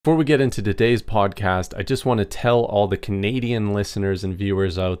Before we get into today's podcast, I just want to tell all the Canadian listeners and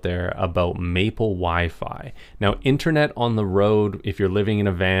viewers out there about Maple Wi-Fi. Now, internet on the road, if you're living in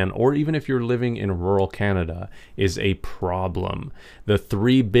a van or even if you're living in rural Canada, is a problem. The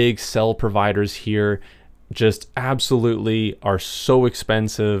three big cell providers here just absolutely are so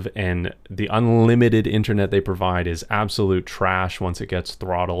expensive, and the unlimited internet they provide is absolute trash once it gets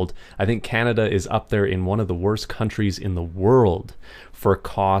throttled. I think Canada is up there in one of the worst countries in the world for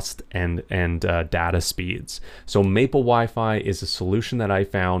cost and data speeds. So Maple Wi-Fi is a solution that I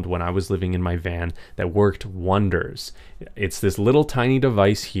found when I was living in my van that worked wonders. It's this little tiny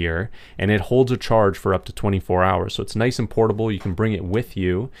device here, and it holds a charge for up to 24 hours. So it's nice and portable. You can bring it with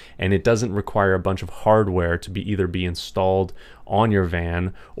you, and it doesn't require a bunch of hardware to be either be installed on your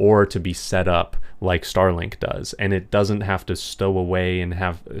van or to be set up like Starlink does. And it doesn't have to stow away and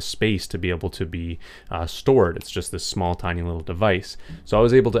have space to be able to be stored. It's just this small, tiny little device. So I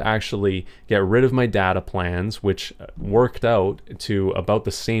was able to actually get rid of my data plans, which worked out to about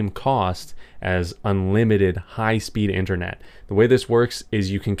the same cost as unlimited high-speed internet. The way this works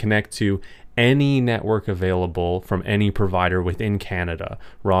is you can connect to any network available from any provider within Canada.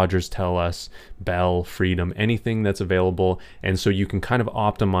 Rogers, TELUS, Bell, Freedom, anything that's available. And so you can kind of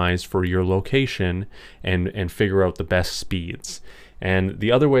optimize for your location and figure out the best speeds. And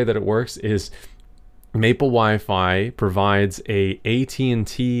the other way that it works is Maple Wi-Fi provides a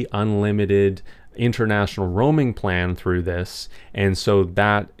AT&T unlimited international roaming plan through this, and so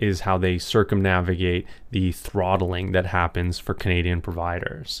that is how they circumnavigate the throttling that happens for Canadian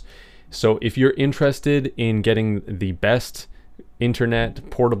providers. So if you're interested in getting the best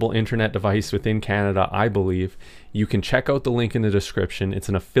portable internet device within Canada, I believe, you can check out the link in the description. It's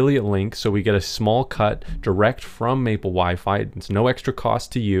an affiliate link, so we get a small cut direct from Maple Wi-Fi. It's no extra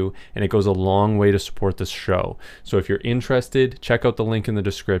cost to you, and it goes a long way to support this show. So if you're interested, check out the link in the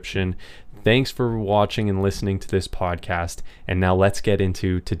description. Thanks for watching and listening to this podcast, and now let's get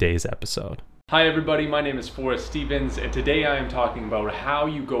into today's episode. Hi everybody, my name is Forrest Stevens, and today I am talking about how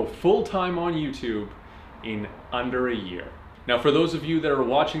you go full-time on YouTube in under a year. Now, for those of you that are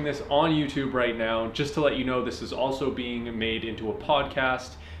watching this on YouTube right now, just to let you know, this is also being made into a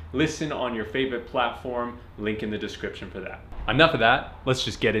podcast. Listen on your favorite platform, link in the description for that. Enough of that, let's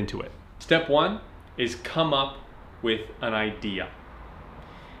just get into it. Step one is come up with an idea.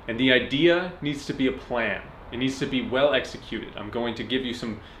 And the idea needs to be a plan. It needs to be well executed. I'm going to give you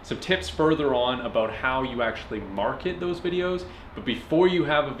some tips further on about how you actually market those videos, but before you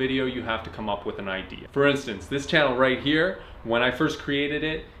have a video, you have to come up with an idea. For instance, this channel right here, when I first created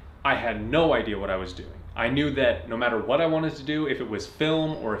it, I had no idea what I was doing. I knew that no matter what I wanted to do, if it was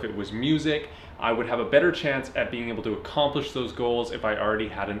film or if it was music, I would have a better chance at being able to accomplish those goals if I already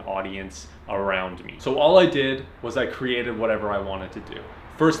had an audience around me. So all I did was I created whatever I wanted to do.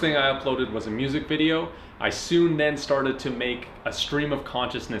 First thing I uploaded was a music video. I soon then started to make a stream of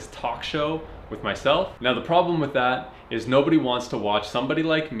consciousness talk show with myself. Now the problem with that is nobody wants to watch somebody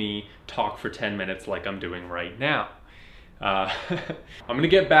like me talk for 10 minutes like I'm doing right now. I'm gonna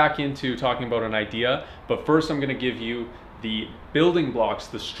get back into talking about an idea, but first I'm gonna give you the building blocks,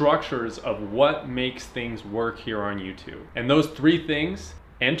 the structures of what makes things work here on YouTube. And those three things: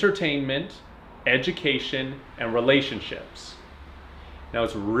 entertainment, education, and relationships. Now,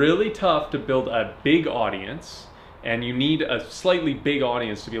 it's really tough to build a big audience, and you need a slightly big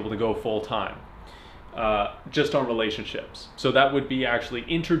audience to be able to go full time just on relationships. So that would be actually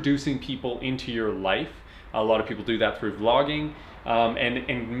introducing people into your life. A lot of people do that through vlogging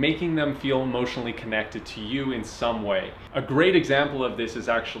and making them feel emotionally connected to you in some way. A great example of this is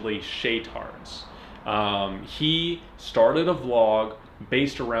actually Shaytards. He started a vlog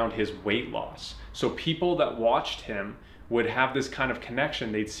based around his weight loss. So people that watched him would have this kind of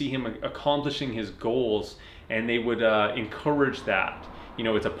connection. They'd see him accomplishing his goals, and they would encourage that. You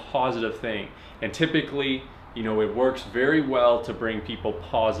know, it's a positive thing. And typically, you know, it works very well to bring people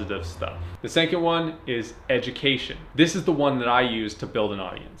positive stuff. The second one is education. This is the one that I use to build an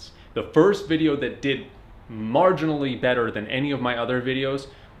audience. The first video that did marginally better than any of my other videos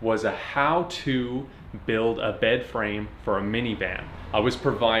was a how to build a bed frame for a minivan. I was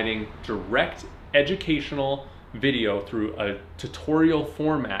providing direct educational video through a tutorial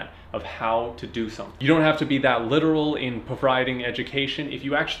format of how to do something. You don't have to be that literal in providing education. If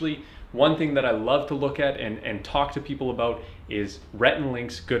you actually, one thing that I love to look at and talk to people about is Rhett and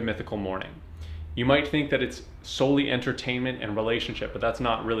Link's Good Mythical Morning. You might think that it's solely entertainment and relationship, but that's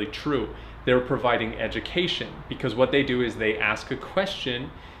not really true. They're providing education because what they do is they ask a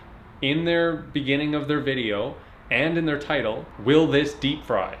question in their beginning of their video and in their title: will this deep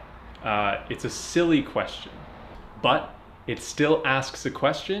fry? It's a silly question, but It still asks a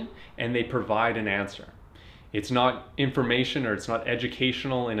question and they provide an answer. It's not information, or it's not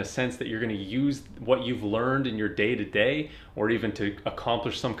educational in a sense that you're going to use what you've learned in your day-to-day or even to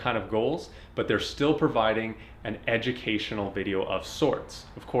accomplish some kind of goals, but they're still providing an educational video of sorts.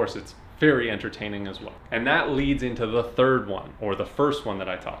 Of course, it's very entertaining as well. And that leads into the third one, or the first one that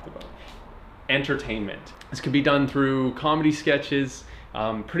I talked about, entertainment. This can be done through comedy sketches.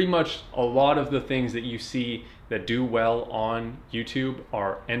 Pretty much a lot of the things that you see that do well on YouTube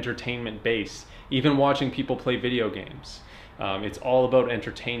are entertainment based. Even watching people play video games. It's all about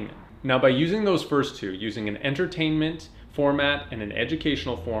entertainment. Now, by using those first two, using an entertainment format and an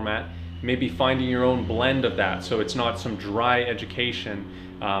educational format, maybe finding your own blend of that, so it's not some dry education,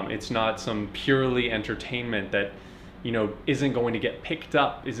 it's not some purely entertainment that, you know, isn't going to get picked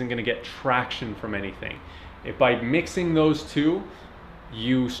up, isn't going to get traction from anything. By mixing those two,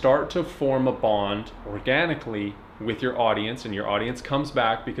 you start to form a bond organically with your audience, and your audience comes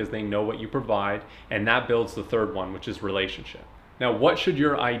back because they know what you provide, and that builds the third one, which is relationship. Now, what should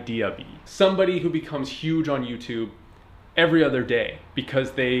your idea be? Somebody who becomes huge on YouTube every other day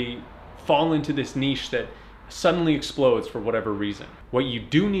because they fall into this niche that suddenly explodes for whatever reason. What you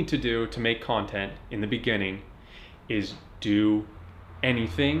do need to do to make content in the beginning is do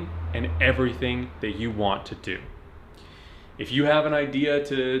anything and everything that you want to do. If you have an idea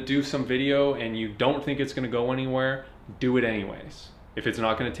to do some video and you don't think it's going to go anywhere, do it anyways. If it's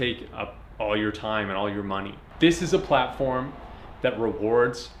not going to take up all your time and all your money. This is a platform that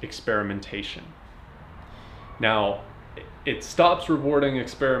rewards experimentation. Now, it stops rewarding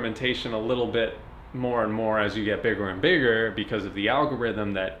experimentation a little bit more and more as you get bigger and bigger because of the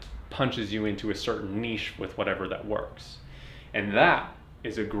algorithm that punches you into a certain niche with whatever that works. And that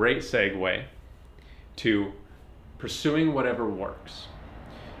is a great segue to pursuing whatever works.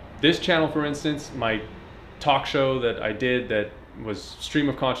 This channel, for instance, my talk show that I did that was Stream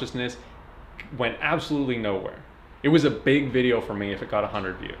of Consciousness, went absolutely nowhere. It was a big video for me if it got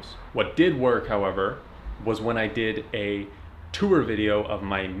 100 views. What did work, however, was when I did a tour video of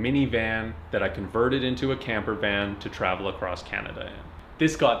my minivan that I converted into a camper van to travel across Canada in.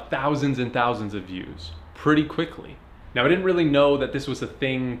 This got thousands and thousands of views pretty quickly. Now, I didn't really know that this was a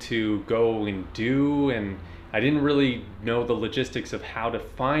thing to go and do, and I didn't really know the logistics of how to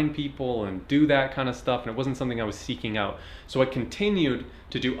find people and do that kind of stuff, and it wasn't something I was seeking out. So I continued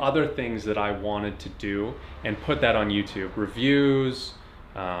to do other things that I wanted to do and put that on YouTube. Reviews,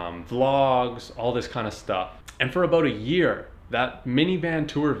 vlogs, all this kind of stuff. And for about a year, that minivan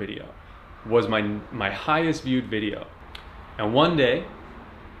tour video was my highest viewed video. And one day,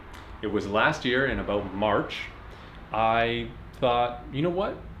 it was last year in about March, I thought, you know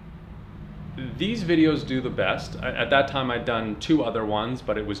what? These videos do the best. At that time I'd done 2 other ones,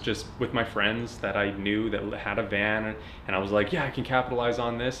 but it was just with my friends that I knew that had a van, and I was like, yeah, I can capitalize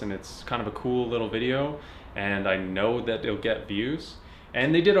on this, and it's kind of a cool little video, and I know that it'll get views.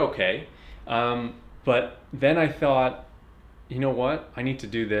 And they did okay. But then I thought, you know what? I need to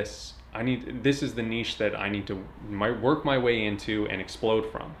do this. This is the niche that I need to work my way into and explode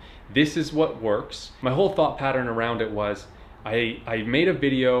from. This is what works. My whole thought pattern around it was, I made a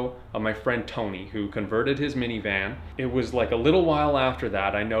video of my friend Tony who converted his minivan. It was like a little while after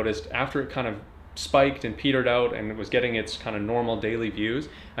that, I noticed after it kind of spiked and petered out and it was getting its kind of normal daily views,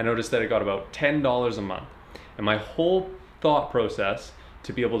 I noticed that it got about $10 a month. And my whole thought process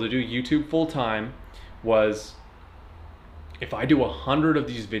to be able to do YouTube full time was, if I do 100 of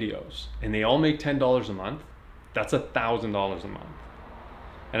these videos and they all make $10 a month, that's $1,000 a month.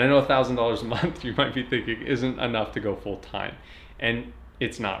 And I know $1,000 a month, you might be thinking, isn't enough to go full time. And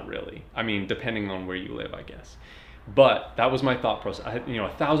it's not really. I mean, depending on where you live, I guess. But that was my thought process. You know,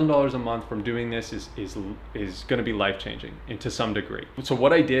 $1,000 a month from doing this is going to be life-changing to some degree. So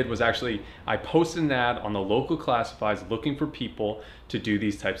what I did was actually, I posted an ad on the local classifieds looking for people to do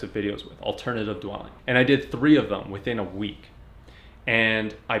these types of videos with, alternative dwelling. And I did 3 of them within a week.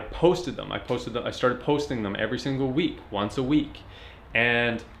 And I posted them. I started posting them every single week, once a week.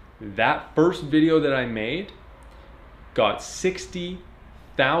 And that first video that I made got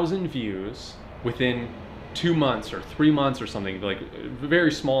 60,000 views within 2 months or 3 months or something, like a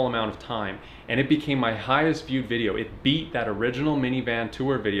very small amount of time. And it became my highest viewed video. It beat that original minivan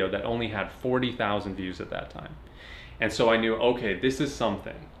tour video that only had 40,000 views at that time. And so I knew, okay, this is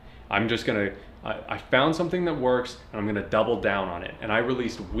something. I found something that works, and I'm gonna double down on it. And I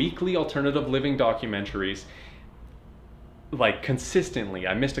released weekly alternative living documentaries, like consistently.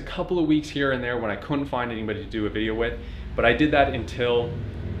 I missed a couple of weeks here and there when I couldn't find anybody to do a video with, but I did that until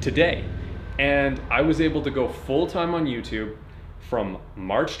today. And I was able to go full-time on YouTube from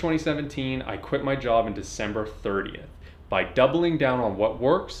March 2017. I quit my job in December 30th. by doubling down on what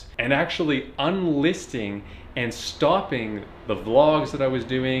works and actually unlisting and stopping the vlogs that I was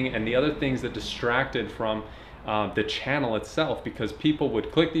doing and the other things that distracted from the channel itself, because people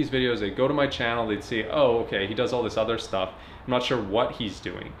would click these videos, they'd go to my channel, they'd see, oh, okay, he does all this other stuff. I'm not sure what he's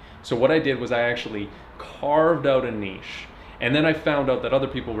doing. So what I did was I actually carved out a niche. And then I found out that other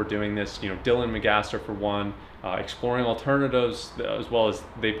people were doing this, you know, Dylan McGaster for one, Exploring Alternatives, as well as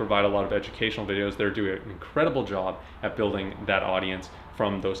they provide a lot of educational videos. They're doing an incredible job at building that audience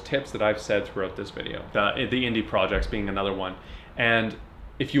from those tips that I've said throughout this video. The Indie Projects being another one. And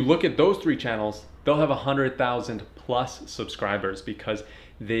if you look at those three channels, they'll have 100,000 plus subscribers because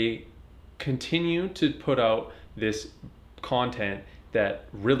they continue to put out this content that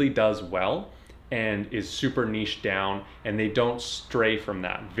really does well and is super niche down, and they don't stray from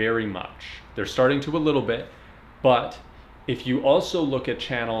that very much. They're starting to a little bit, but if you also look at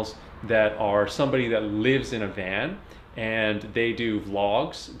channels that are somebody that lives in a van and they do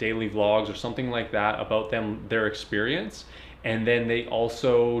vlogs, daily vlogs or something like that about their experience, and then they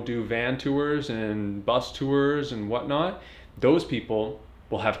also do van tours and bus tours and whatnot, those people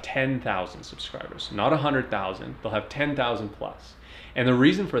will have 10,000 subscribers, not 100,000, they'll have 10,000 plus. And the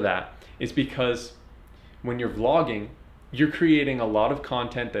reason for that is because when you're vlogging, you're creating a lot of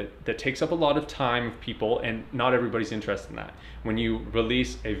content that takes up a lot of time of people, and not everybody's interested in that. When you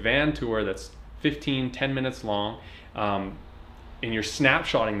release a van tour that's 10 minutes long, and you're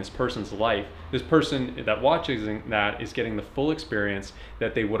snapshotting this person's life, this person that watches that is getting the full experience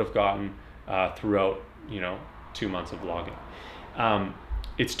that they would have gotten throughout, you know, 2 months of vlogging.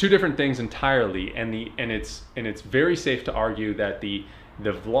 It's two different things entirely, and it's very safe to argue that the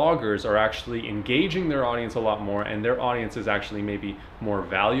vloggers are actually engaging their audience a lot more, and their audience is actually maybe more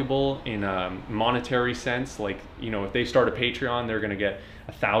valuable in a monetary sense. Like, you know, if they start a Patreon, they're going to get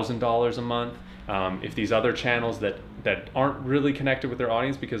 $1,000 a month. If these other channels that aren't really connected with their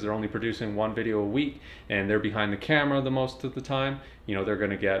audience because they're only producing one video a week and they're behind the camera the most of the time, you know, they're going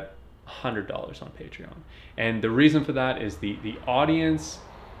to get $100 on Patreon. And the reason for that is the audience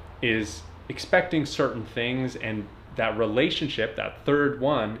is expecting certain things, and that relationship, that third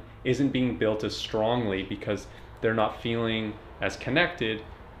one, isn't being built as strongly because they're not feeling as connected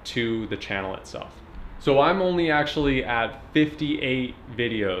to the channel itself. So I'm only actually at 58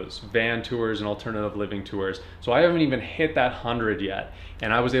 videos, van tours and alternative living tours. So I haven't even hit that 100 yet.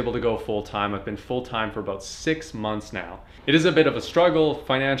 And I was able to go full time. I've been full time for about 6 months now. It is a bit of a struggle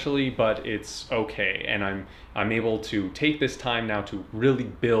financially, but it's okay. And I'm able to take this time now to really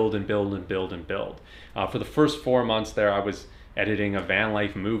build and build and build and build. For the first 4 months there, I was editing a van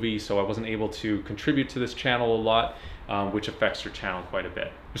life movie, so I wasn't able to contribute to this channel a lot, which affects your channel quite a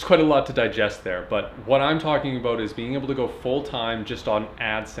bit. There's quite a lot to digest there, but what I'm talking about is being able to go full-time just on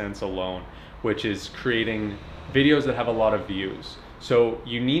AdSense alone, which is creating videos that have a lot of views. So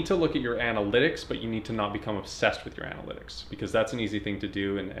you need to look at your analytics, but you need to not become obsessed with your analytics, because that's an easy thing to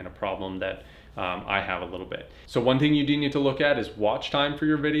do and a problem that I have a little bit. So one thing you do need to look at is watch time for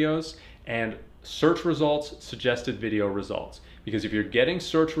your videos and search results, suggested video results. Because if you're getting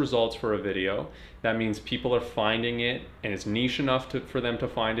search results for a video, that means people are finding it and it's niche enough for them to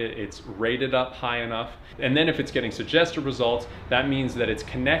find it, it's rated up high enough. And then if it's getting suggested results, that means that it's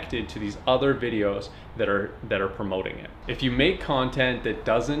connected to these other videos that are promoting it. If you make content that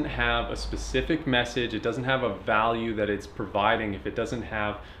doesn't have a specific message, it doesn't have a value that it's providing, if it doesn't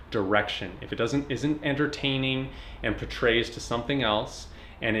have direction, if it isn't entertaining and portrays to something else,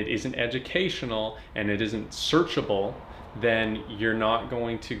 and it isn't educational and it isn't searchable, then you're not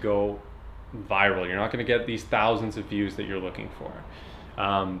going to go viral. You're not going to get these thousands of views that you're looking for.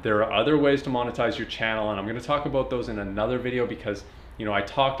 There are other ways to monetize your channel, and I'm going to talk about those in another video, because, you know, I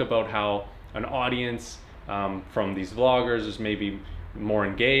talked about how an audience from these vloggers is maybe more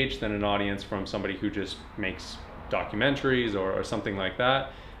engaged than an audience from somebody who just makes documentaries or something like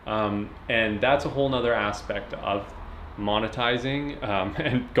that. And that's a whole nother aspect of monetizing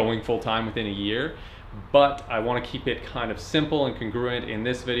and going full-time within a year. But I want to keep it kind of simple and congruent in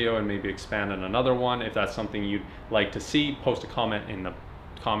this video, and maybe expand on another one. If that's something you'd like to see, post a comment in the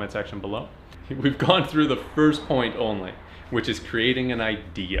comment section below. We've gone through the first point only, which is creating an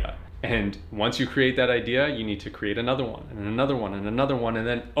idea. And once you create that idea, you need to create another one and another one and another one, and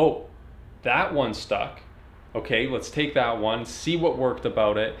then, oh, that one stuck. Okay, let's take that one, see what worked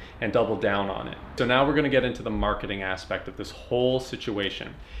about it, and double down on it. So now we're going to get into the marketing aspect of this whole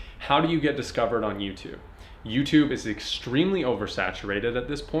situation. How do you get discovered on YouTube? YouTube is extremely oversaturated at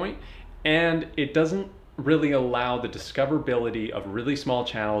this point, and it doesn't really allow the discoverability of really small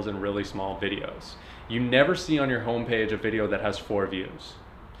channels and really small videos. You never see on your homepage a video that has 4 views,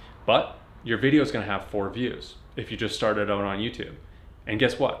 but your video is going to have 4 views. if you just started out on YouTube. And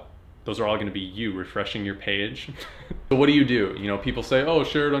guess what? Those are all going to be you refreshing your page. So what do? You know, people say, oh,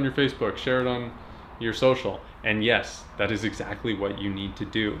 share it on your Facebook, share it on your social. And yes, that is exactly what you need to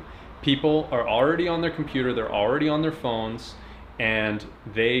do. People are already on their computer, they're already on their phones, and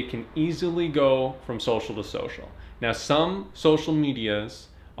they can easily go from social to social. Now, some social medias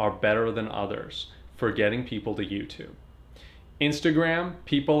are better than others for getting people to YouTube. Instagram,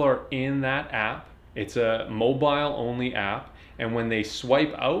 people are in that app. It's a mobile only app. And when they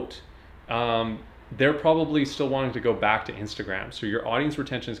swipe out, they're probably still wanting to go back to Instagram. So your audience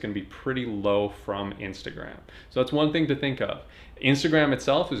retention is going to be pretty low from Instagram. So that's one thing to think of. Instagram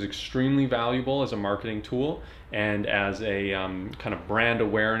itself is extremely valuable as a marketing tool and as a kind of brand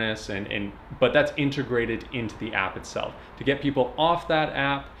awareness, but that's integrated into the app itself. To get people off that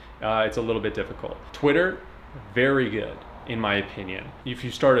app, it's a little bit difficult. Twitter, very good, in my opinion. If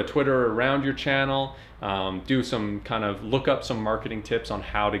you start a Twitter around your channel, do some kind of look up some marketing tips on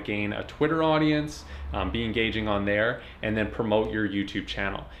how to gain a Twitter audience, be engaging on there, and then promote your YouTube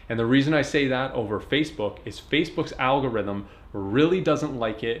channel. And the reason I say that over Facebook is Facebook's algorithm really doesn't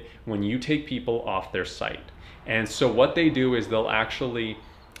like it when you take people off their site. And so what they do is they'll actually,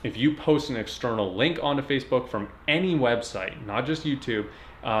 if you post an external link onto Facebook from any website, not just YouTube,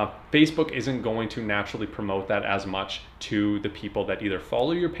 Facebook isn't going to naturally promote that as much to the people that either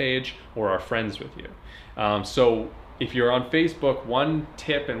follow your page or are friends with you. So if you're on Facebook, one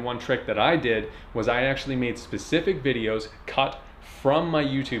tip and one trick that I did was I actually made specific videos cut from my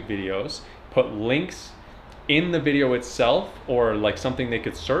YouTube videos, put links in the video itself or like something they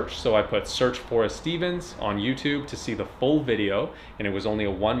could search. So I put search Forrest Stevens on YouTube to see the full video, and it was only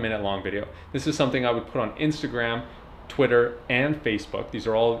a 1 minute long video. This is something I would put on Instagram, Twitter, and Facebook. These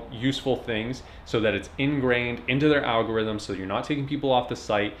are all useful things so that it's ingrained into their algorithm, so you're not taking people off the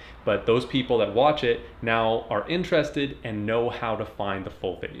site, but those people that watch it now are interested and know how to find the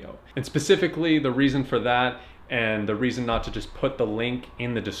full video. And specifically, the reason for that and the reason not to just put the link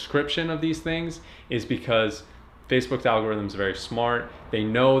in the description of these things is because Facebook's algorithm is very smart. They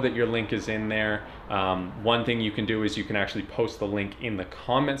know that your link is in there. One thing you can do is you can actually post the link in the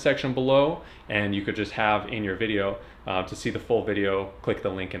comment section below, and you could just have in your video to see the full video, click the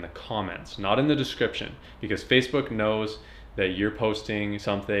link in the comments, not in the description, because Facebook knows that you're posting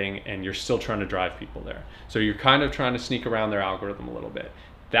something and you're still trying to drive people there. So you're kind of trying to sneak around their algorithm a little bit.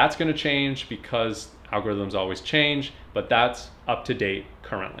 That's going to change because algorithms always change, but that's up to date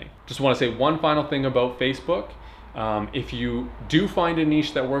currently. Just want to say one final thing about Facebook. If you do find a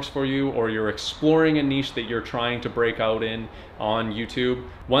niche that works for you, or you're exploring a niche that you're trying to break out in on YouTube,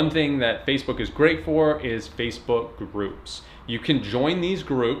 one thing that Facebook is great for is Facebook groups. You can join these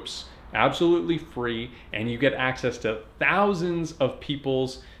groups absolutely free, and you get access to thousands of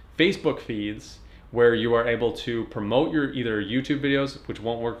people's Facebook feeds where you are able to promote your either YouTube videos, which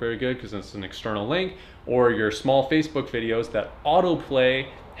won't work very good because it's an external link, or your small Facebook videos that autoplay,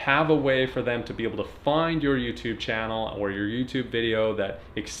 have a way for them to be able to find your YouTube channel or your YouTube video that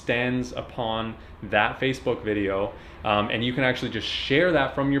extends upon that Facebook video. And you can actually just share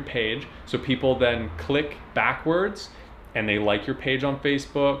that from your page. So people then click backwards and they like your page on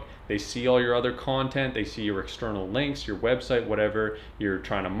Facebook. They see all your other content. They see your external links, your website, whatever you're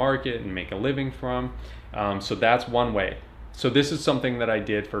trying to market and make a living from. So that's one way. So this is something that I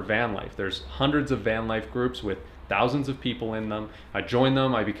did for van life. There's hundreds of van life groups with thousands of people in them. I join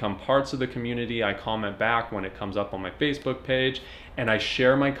them, I become parts of the community, I comment back when it comes up on my Facebook page, and I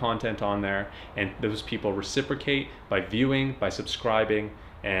share my content on there, and those people reciprocate by viewing, by subscribing,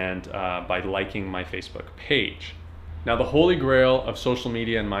 and by liking my Facebook page. Now, the holy grail of social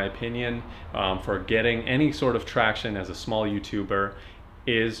media, in my opinion, for getting any sort of traction as a small YouTuber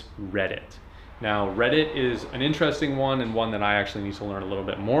is Reddit. Now, Reddit is an interesting one and one that I actually need to learn a little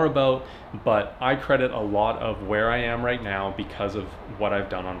bit more about, but I credit a lot of where I am right now because of what I've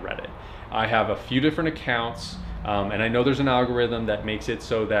done on Reddit. I have a few different accounts, and I know there's an algorithm that makes it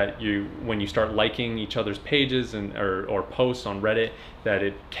so that when you start liking each other's pages or posts on Reddit, that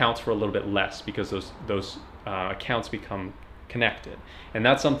it counts for a little bit less because those accounts become connected. And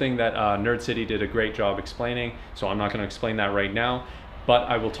that's something that Nerd City did a great job explaining, so I'm not going to explain that right now. But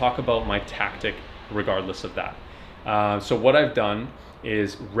I will talk about my tactic regardless of that. So what I've done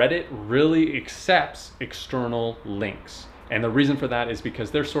is Reddit really accepts external links. And the reason for that is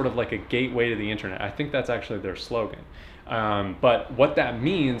because they're sort of like a gateway to the internet. I think that's actually their slogan. But what that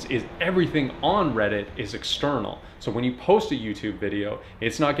means is everything on Reddit is external. So when you post a YouTube video,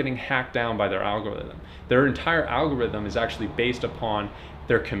 it's not getting hacked down by their algorithm. Their entire algorithm is actually based upon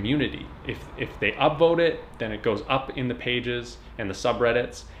their community. If they upvote it, then it goes up in the pages and the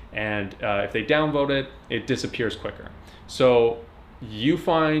subreddits, and if they downvote it, it disappears quicker. So you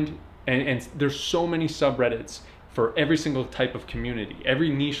find, and there's so many subreddits for every single type of community, every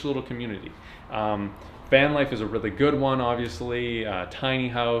niche little community. Van life is a really good one, obviously, tiny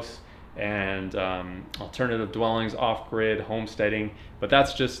house, and alternative dwellings, off-grid, homesteading, but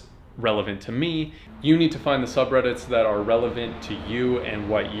that's just relevant to me. You need to find the subreddits that are relevant to you and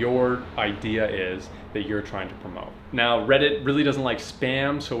what your idea is that you're trying to promote. Now, Reddit really doesn't like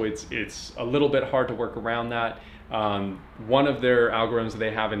spam, so it's a little bit hard to work around that. One of their algorithms that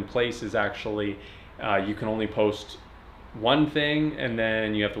they have in place is actually you can only post one thing and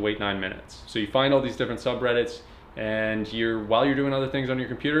then you have to wait 9 minutes. So you find all these different subreddits, and while you're doing other things on your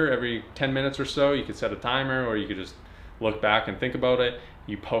computer, every 10 minutes or so, you could set a timer, or you could just look back and think about it.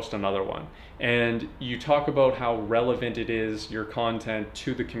 You post another one, and you talk about how relevant it is, your content,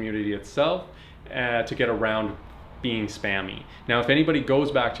 to the community itself, to get around being spammy. Now, if anybody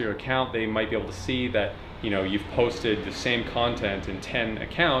goes back to your account, they might be able to see that you've posted the same content in 10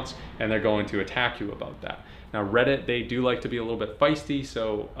 accounts, and they're going to attack you about that. Now, Reddit, they do like to be a little bit feisty,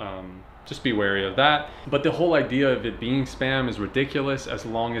 so just be wary of that. But the whole idea of it being spam is ridiculous, as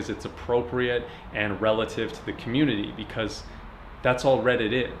long as it's appropriate and relative to the community, because that's all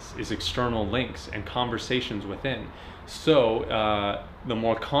Reddit is external links and conversations within. So the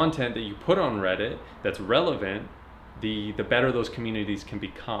more content that you put on Reddit that's relevant, the better those communities can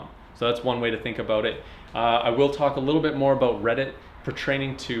become. So that's one way to think about it. I will talk a little bit more about Reddit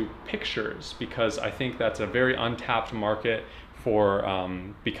pertaining to pictures, because I think that's a very untapped market for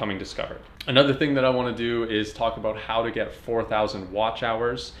becoming discovered. Another thing that I want to do is talk about how to get 4,000 watch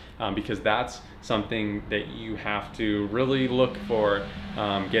hours, because that's something that you have to really look for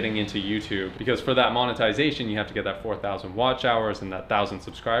getting into YouTube, because for that monetization you have to get that 4,000 watch hours and that 1,000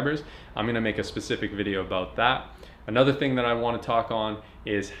 subscribers. I'm going to make a specific video about that. Another thing that I want to talk on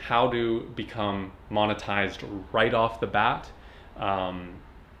is how to become monetized right off the bat,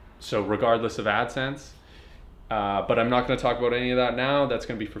 so regardless of AdSense. But I'm not going to talk about any of that now. That's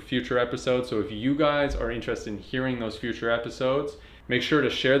going to be for future episodes. So if you guys are interested in hearing those future episodes, make sure to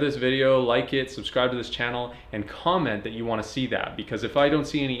share this video, like it, subscribe to this channel, and comment that you want to see that. Because if I don't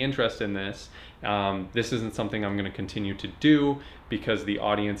see any interest in this, this isn't something I'm going to continue to do, because the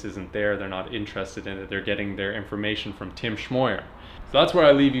audience isn't there. They're not interested in it. They're getting their information from Tim Schmoyer. So that's where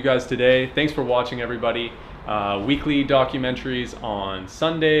I leave you guys today. Thanks for watching, everybody. Weekly documentaries on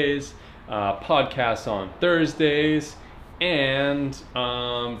Sundays, podcasts on Thursdays, and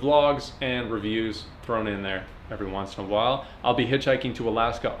vlogs and reviews thrown in there every once in a while. I'll be hitchhiking to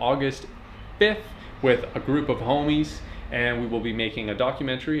Alaska August 5th with a group of homies, and we will be making a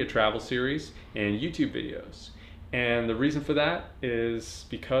documentary, a travel series, and YouTube videos. And the reason for that is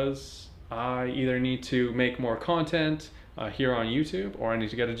because I either need to make more content here on YouTube, or I need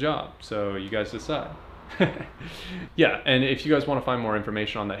to get a job. So you guys decide. Yeah, and if you guys want to find more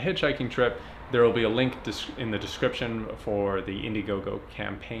information on that hitchhiking trip, there will be a link in the description for the Indiegogo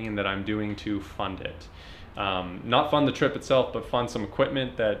campaign that I'm doing to fund it. Not fund the trip itself, but fund some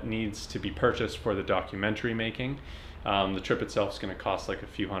equipment that needs to be purchased for the documentary making. The trip itself is going to cost like a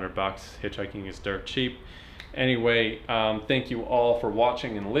few $100. Hitchhiking is dirt cheap. Anyway, thank you all for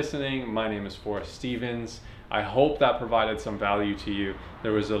watching and listening. My name is Forrest Stevens. I hope that provided some value to you.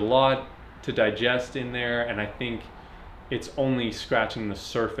 There was a lot to digest in there, and I think it's only scratching the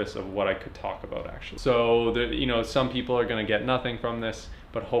surface of what I could talk about, actually. So some people are going to get nothing from this,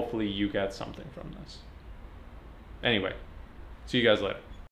 but hopefully you get something from this. Anyway, see you guys later.